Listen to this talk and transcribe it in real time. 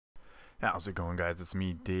How's it going, guys? It's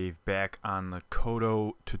me, Dave, back on the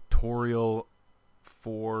Kodo tutorial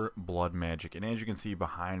for Blood Magic. And as you can see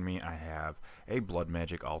behind me, I have a Blood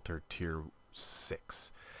Magic altar tier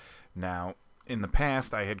 6. Now, in the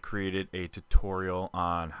past, I had created a tutorial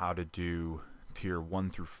on how to do tier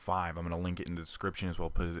 1 through 5. I'm going to link it in the description as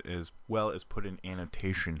well as put an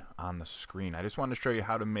annotation on the screen. I just wanted to show you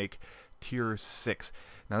how to make tier 6.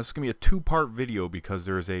 Now this is going to be a two-part video because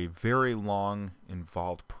there's a very long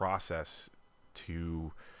involved process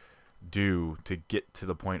to do to get to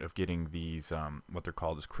the point of getting these what they're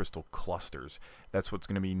called as crystal clusters. That's what's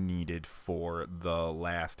going to be needed for the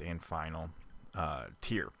last and final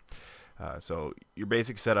tier. So your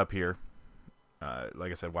basic setup here,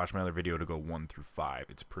 like I said, watch my other video to go 1 through 5.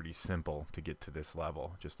 It's pretty simple to get to this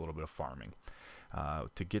level, just a little bit of farming.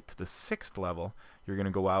 To get to the 6th level, you're going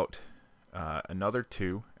to go out another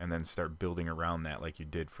 2 and then start building around that like you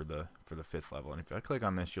did for the 5th level. And if I click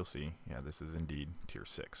on this, you'll see, yeah, this is indeed tier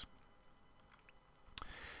 6.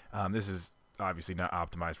 This is obviously not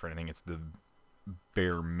optimized for anything. It's the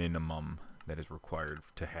bare minimum that is required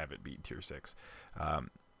to have it be tier 6.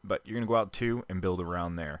 But you're going to go out 2 and build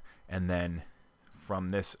around there, and then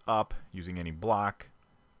from this up, using any block,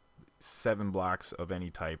 7 blocks of any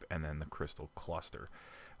type, and then the crystal cluster.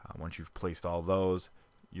 Once you've placed all those,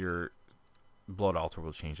 your blood altar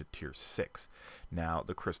will change to tier 6. Now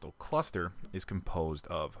the crystal cluster is composed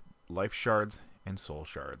of life shards and soul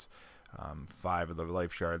shards. 5 of the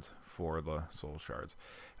life shards, 4 of the soul shards.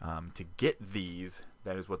 To get these,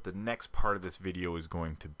 that is what the next part of this video is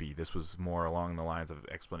going to be. This was more along the lines of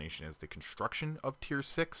explanation as the construction of tier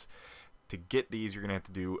 6. To get these, you're going to have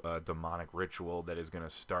to do a demonic ritual that is going to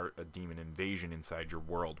start a demon invasion inside your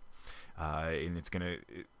world. And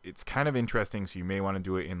it's kind of interesting, so you may want to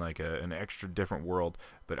do it in like an extra different world,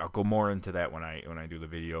 but I'll go more into that when I do the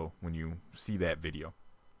video, when you see that video.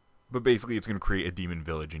 But basically it's going to create a demon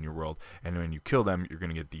village in your world, and when you kill them, you're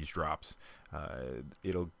going to get these drops.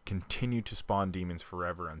 It'll continue to spawn demons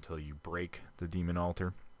forever until you break the demon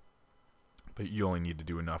altar, but you only need to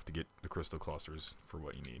do enough to get the crystal clusters for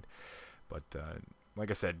what you need. But like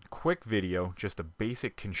I said, quick video, just a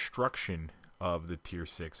basic construction of the tier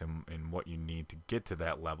 6 and what you need to get to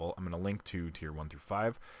that level. I'm going to link to tier 1 through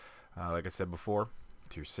 5. Like I said before,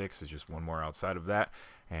 tier 6 is just one more outside of that.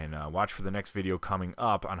 And watch for the next video coming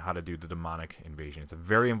up on how to do the demonic invasion. It's a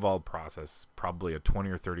very involved process, probably a 20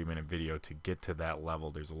 or 30 minute video to get to that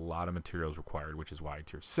level. There's a lot of materials required, which is why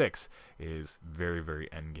tier 6 is very, very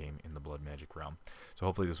endgame in the blood magic realm. So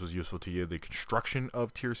hopefully this was useful to you, the construction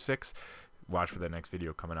of tier 6. Watch for the next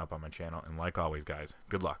video coming up on my channel. And like always, guys,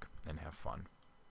 good luck and have fun.